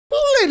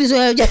Ladies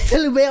and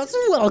gentlemen,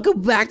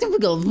 welcome back to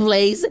Pickle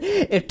Place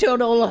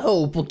Eternal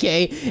Hope,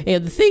 okay?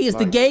 And the thing is,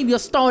 the game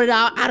just started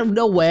out of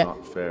nowhere.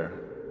 Not fair.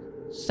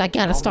 So I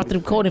gotta start the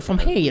recording from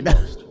here, you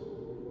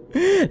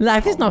know?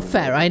 Life is not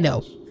fair, I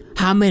know.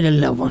 How many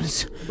loved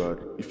ones? But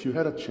if you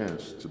had a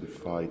chance to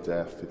defy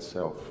death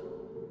itself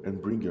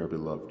and bring your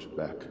beloved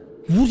back,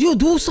 Would you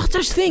do such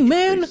a thing,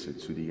 man? face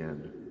it to the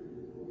end.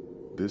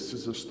 This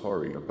is a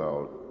story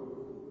about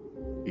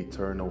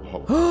eternal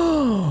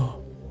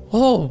hope.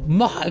 Oh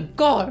my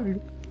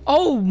god!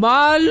 Oh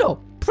my lord!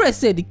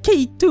 Press the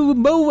key to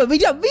move. We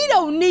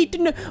don't need to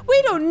know.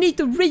 We don't need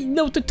to read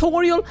no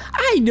tutorial.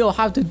 I know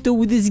how to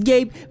do this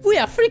game. We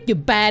are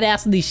freaking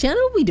badass on this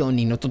channel. We don't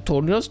need no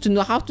tutorials to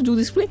know how to do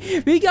this play.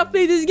 We can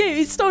play this game.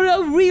 It started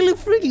out really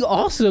freaking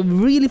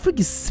awesome, really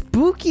freaking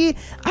spooky,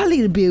 a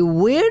little bit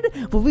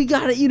weird. But we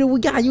gotta, we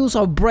gotta use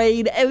our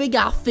brain and we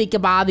gotta think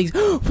about things.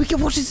 We can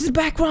watch this in the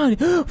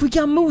background. We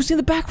got moose in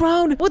the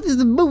background. What is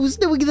the moose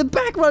doing in the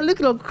background? Look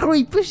at all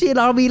creepy shit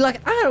on me. Like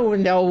I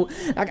don't know.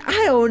 Like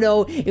I don't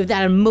know if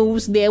that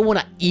moose there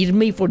wanna eat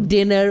me for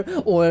dinner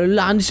or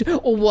lunch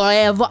or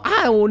whatever.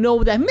 I don't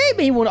know that.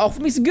 Maybe he wanna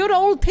offer me some good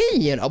old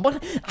tea,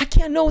 but I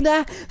can't know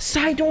that, so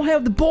I don't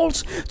have the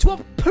balls to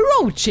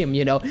approach him,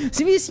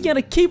 So we're just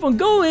gonna keep on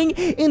going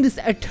in this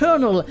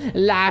eternal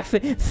life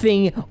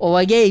thing of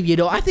a game,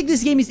 I think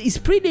this game is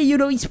pretty,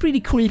 it's pretty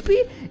creepy.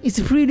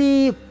 It's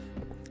pretty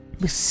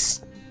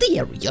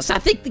mysterious. I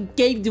think the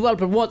game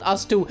developer want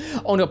us to.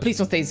 Oh no, please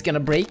don't say it's gonna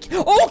break.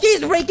 Oh, okay,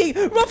 it's breaking.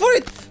 Run for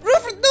it.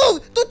 Run for it. No,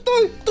 don't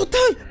die. Don't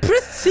die.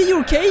 Press C,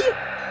 okay?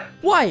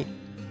 Why?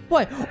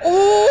 Why?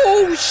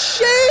 Oh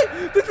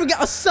shit! We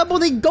forgot a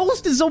summoning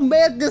ghost is so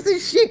madness and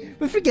shit.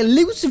 We freaking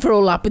Lucifer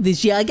all up in this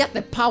shit. I got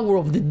the power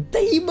of the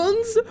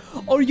demons.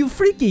 Are you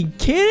freaking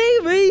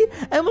kidding me?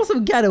 I must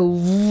have got a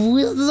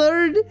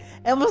wizard.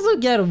 I must have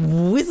got a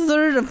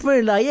wizard. A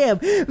friend I am.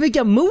 We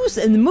got Moose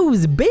and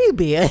Moose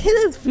baby.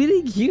 That's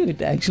pretty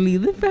cute actually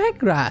in the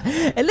background.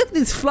 And look at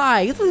this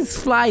fly. Look at this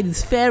fly.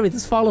 This fairy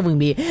that's following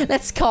me.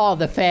 Let's call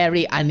the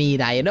fairy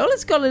Anita.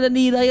 Let's call it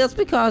Anita just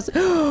because.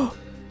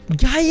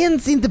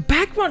 Giants in the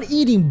background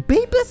eating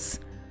babies?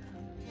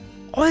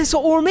 Oh,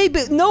 so, or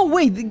maybe, no,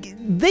 wait,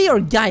 they are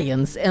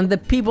giants and the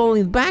people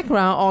in the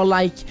background are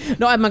like,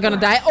 no, am I gonna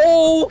die?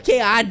 Oh, okay,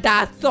 I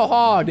died so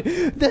hard.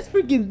 That's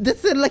freaking,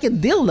 that's like a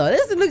dildo.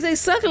 This looks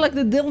exactly like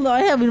the dildo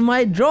I have in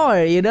my drawer,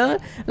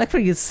 Like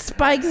freaking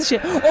spikes and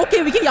shit.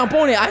 Okay, we can jump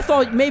on it. I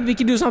thought maybe we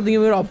could do something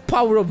with our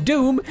power of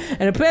doom,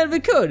 and apparently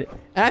we could.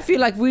 And I feel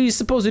like we're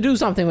supposed to do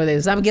something with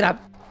this. I'm gonna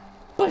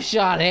push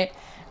on it,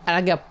 and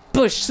I'm gonna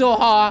push so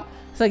hard.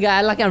 So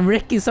like I'm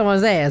wrecking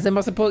someone's ass.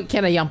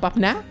 Can I jump up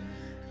now?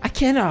 I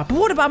cannot. But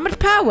what about my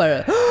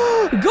power?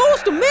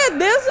 Ghost of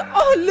madness!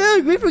 Oh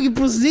look, we're freaking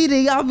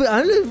proceeding up.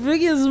 I'm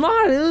freaking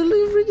smart. I'm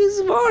freaking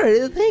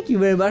smart. Thank you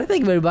very much. Thank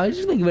you very much.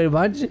 Thank you very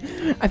much.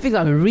 I think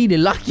I'm really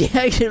lucky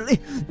actually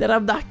that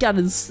I'm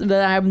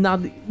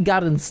not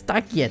gotten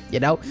stuck yet.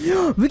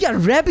 We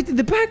got rabbit in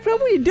the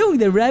background. What are you doing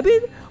there,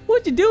 rabbit?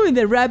 What you doing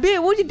there,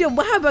 rabbit? What you doing?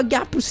 How about I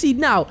gotta proceed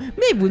now?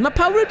 Maybe with my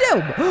power of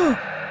doom.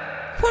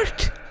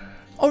 What?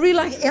 Are we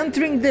like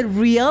entering the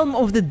realm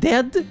of the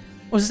dead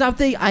or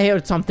something? I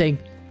heard something.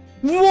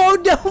 Whoa,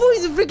 no,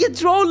 he's a freaking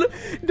troll.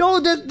 No,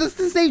 that's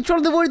the same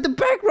troll that was in the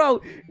background.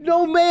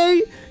 No,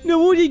 man. No,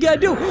 what do you gotta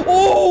do?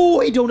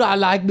 Oh, he do not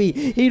like me.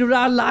 He do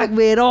not like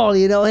me at all,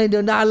 He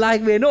do not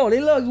like me at all.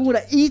 He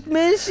wanna eat me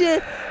and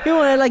shit. He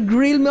wanna like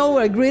grill me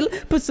over a grill,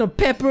 put some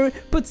pepper,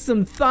 put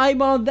some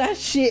thyme on that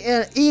shit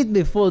and eat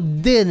me for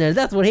dinner.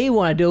 That's what he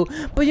wanna do.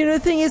 But the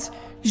thing is,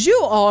 you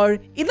are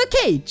in a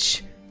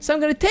cage. So I'm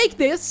gonna take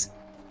this.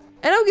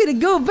 And I'm gonna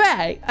go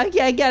back.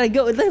 Okay, I gotta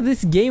go.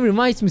 This game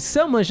reminds me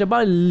so much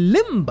about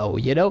Limbo,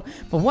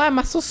 But why am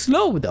I so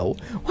slow, though?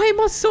 Why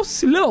am I so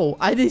slow?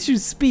 I think I should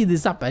speed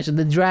this up, actually.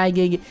 The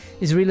dragging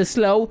is really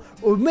slow.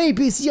 Or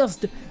maybe it's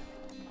just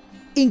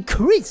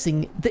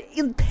increasing the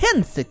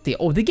intensity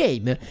of the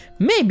game.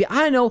 Maybe,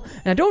 I don't know.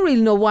 And I don't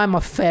really know why I'm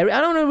a fairy.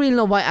 I don't really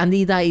know why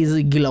Anita is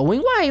glowing.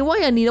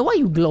 Why, Anita? Why are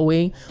you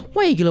glowing?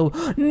 Why are you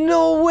glowing?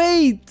 No,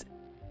 wait.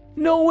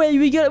 No way.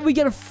 We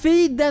gotta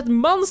feed that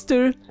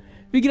monster.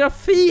 We gotta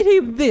feed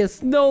him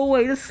this. No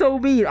way, that's so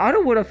mean. I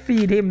don't want to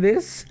feed him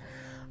this.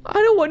 I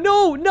don't want.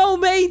 No,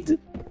 mate.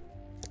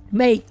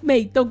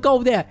 Mate, don't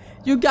go there.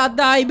 You gotta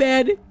die,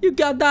 man. You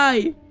gotta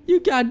die. You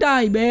gotta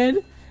die, man.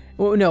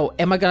 Oh no,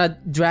 am I gonna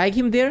drag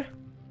him there?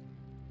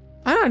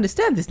 I don't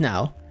understand this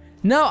now.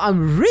 Now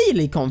I'm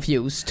really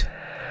confused.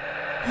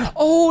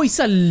 Oh, it's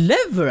a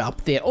lever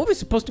up there. Oh, we're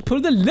supposed to pull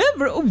the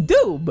lever of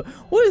doom.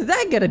 What is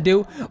that gonna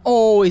do?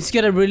 Oh, it's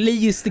gonna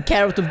release the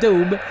carrot of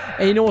doom.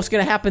 And you know what's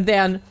gonna happen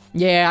then?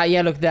 Yeah,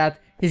 look at that.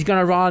 He's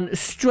gonna run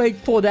straight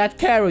for that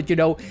carrot,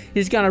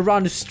 He's gonna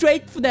run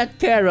straight for that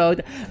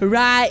carrot,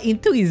 right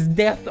into his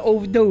death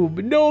of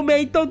doom. No,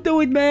 mate, don't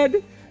do it,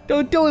 man.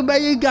 Don't do it,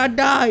 man. You gotta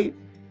die.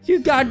 You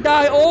gotta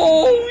die.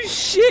 Oh,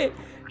 shit.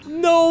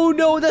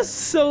 No, that's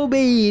so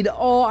mean.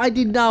 Oh, I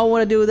did not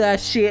want to do that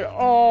shit.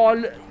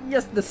 Oh,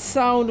 just the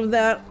sound of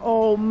that.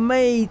 Oh,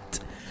 mate,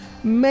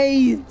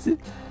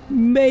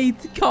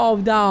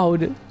 calm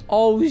down.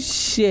 Oh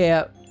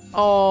shit.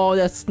 Oh,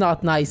 that's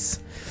not nice.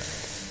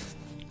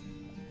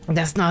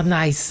 That's not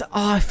nice.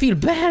 Oh, I feel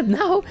bad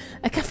now.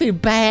 Like I feel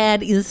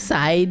bad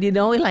inside, you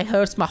know, it like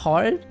hurts my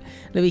heart.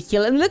 Let me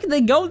kill it. And look at the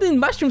golden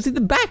mushrooms in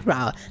the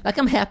background. Like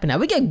I'm happy now.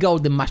 We got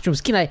golden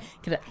mushrooms. Can I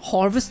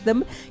harvest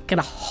them? Can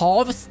I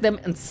harvest them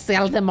and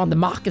sell them on the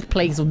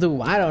marketplace or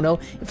do? I don't know.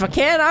 If I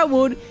can, I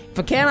would. If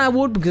I can, I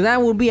would, because I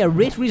would be a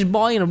rich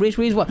boy and a rich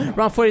boy.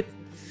 Run for it.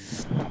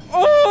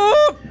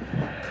 Oh!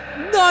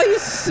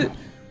 Nice!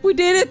 We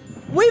did it!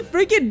 We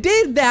freaking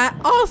did that!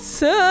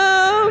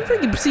 Awesome!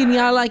 Freaking proceeding,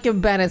 I like a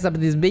badass up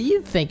at this bee.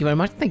 Thank you very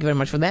much. Thank you very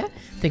much for that.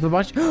 Thank you very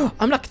much.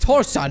 I'm like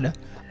Tarzan.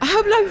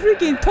 I'm like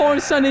freaking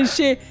Tarzan and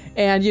shit.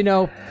 And you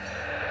know,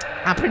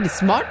 I'm pretty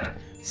smart.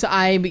 So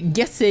I'm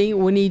guessing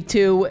we need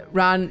to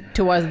run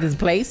towards this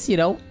place, you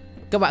know.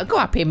 Go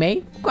up here,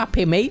 mate. Go up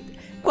here, mate.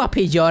 Go up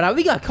here, Joran.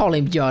 We gotta call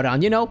him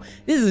Joran, you know.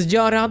 This is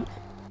Joran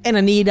and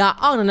Anita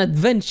on an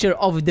adventure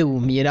of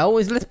doom, you know.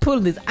 Let's pull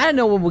this. I don't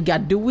know what we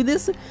gotta do with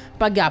this,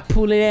 but I gotta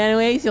pull it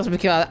anyways, just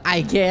because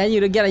I can.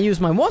 You know, gotta use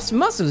my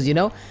muscles, you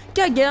know.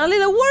 Gotta get a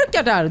little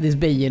workout out of this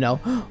bee, you know.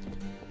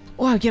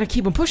 Oh, I gotta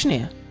keep on pushing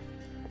it.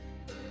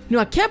 No,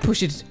 I can't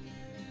push it.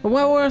 But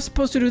why were I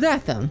supposed to do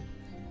that then?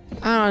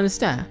 I don't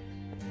understand.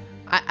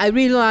 I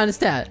really don't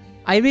understand.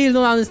 I really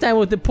don't understand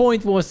what the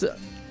point was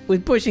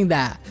with pushing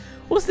that.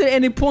 Was there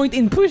any point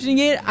in pushing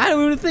it? I don't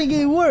really think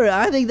it were.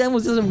 I think that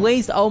was just a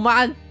waste of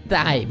my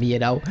time, you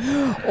know.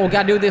 Oh,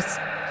 gotta do this.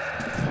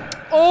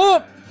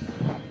 Oh!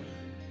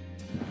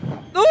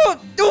 Oh!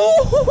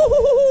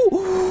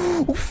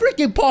 Oh!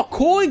 Freaking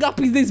parkouring up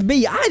in this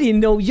bee. I didn't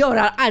know,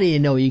 I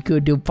didn't know you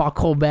could do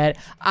parkour, man.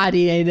 I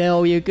didn't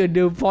know you could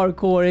do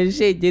parkour and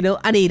shit, you know.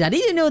 I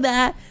didn't know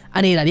that.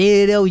 I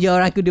didn't know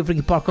I could do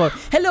freaking parkour.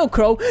 Hello,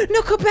 Crow.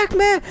 No, come back,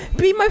 man.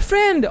 Be my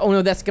friend. Oh,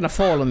 no, that's gonna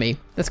follow me.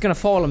 That's gonna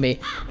follow me.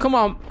 Come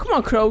on,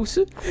 crows.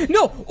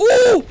 No.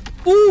 Oh!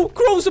 Oh,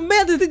 crows are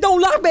mad. They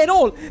don't like me at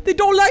all. They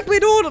don't like me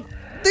at all.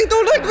 They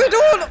don't like me at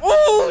all.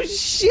 Oh,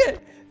 shit.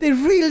 They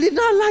really did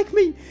not like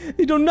me.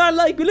 They do not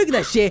like me. Look at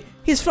that shit.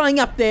 He's flying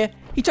up there.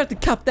 He tried to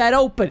cut that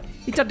open.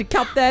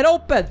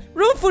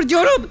 Run for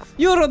Joran.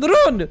 Joran,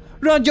 run.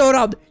 Run,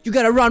 Joran. You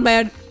gotta run,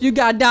 man. You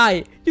gotta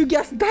die. You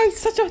gotta die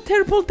such a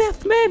terrible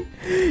death, man.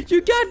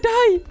 You gotta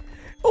die.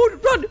 Oh,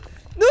 run.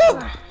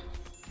 No.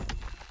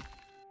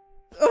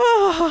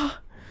 Ah,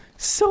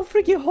 so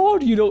freaking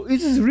hard, you know.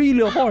 This is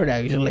really hard,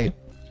 actually.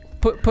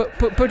 Put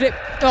it.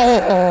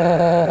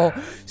 Oh,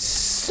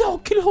 so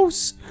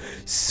close.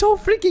 So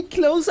freaking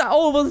close. I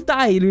almost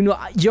died, you know.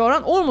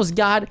 Joran almost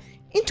got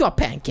into a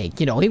pancake,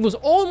 you know. He was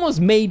almost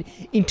made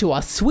into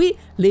a sweet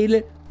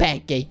little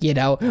pancake, you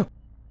know.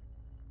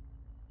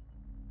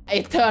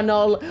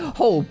 Eternal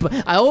hope.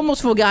 I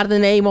almost forgot the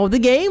name of the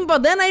game,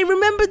 but then I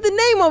remembered the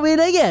name of it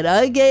again.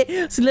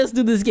 Okay, so let's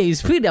do this game.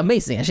 It's pretty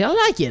amazing. Actually,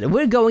 I like it.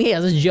 We're going here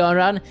as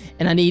Joran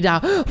and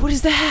Anita. What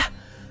is that?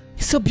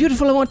 It's so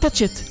beautiful. I want to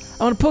touch it.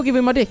 I want to poke it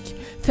with my dick.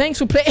 Thanks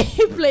for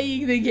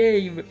playing the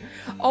game.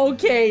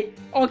 Okay.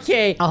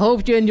 I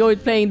hope you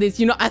enjoyed playing this.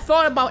 You know, I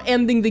thought about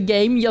ending the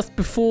game just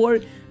before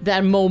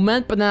that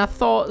moment, but then I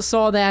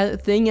saw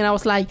that thing and I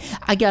was like,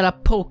 I gotta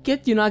poke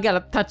it, you know, I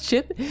gotta touch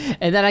it,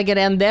 and then I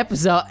gotta end the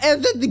episode,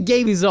 and then the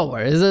game is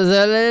over. So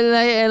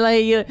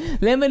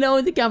let me know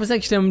in the comment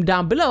section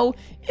down below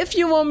if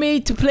you want me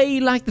to play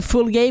like the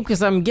full game,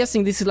 because I'm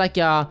guessing this is like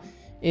a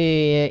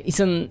it's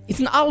an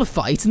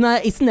alpha. It's an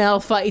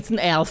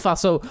alpha.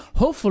 So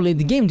hopefully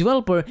the game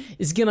developer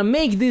is gonna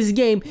make this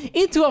game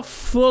into a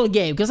full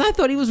game, because I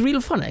thought it was really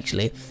fun.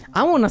 Actually,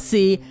 I wanna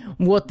see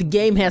what the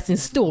game has in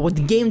store, what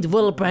the game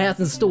developer has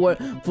in store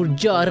for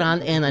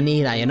Joran and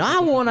Anita. You know,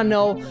 I wanna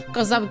know,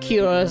 because I'm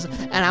curious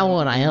and I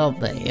wanna help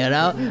them. You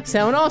know, so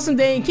have an awesome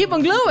day and keep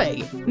on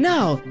glowing.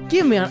 Now,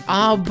 give me an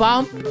arm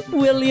bump,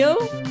 will you?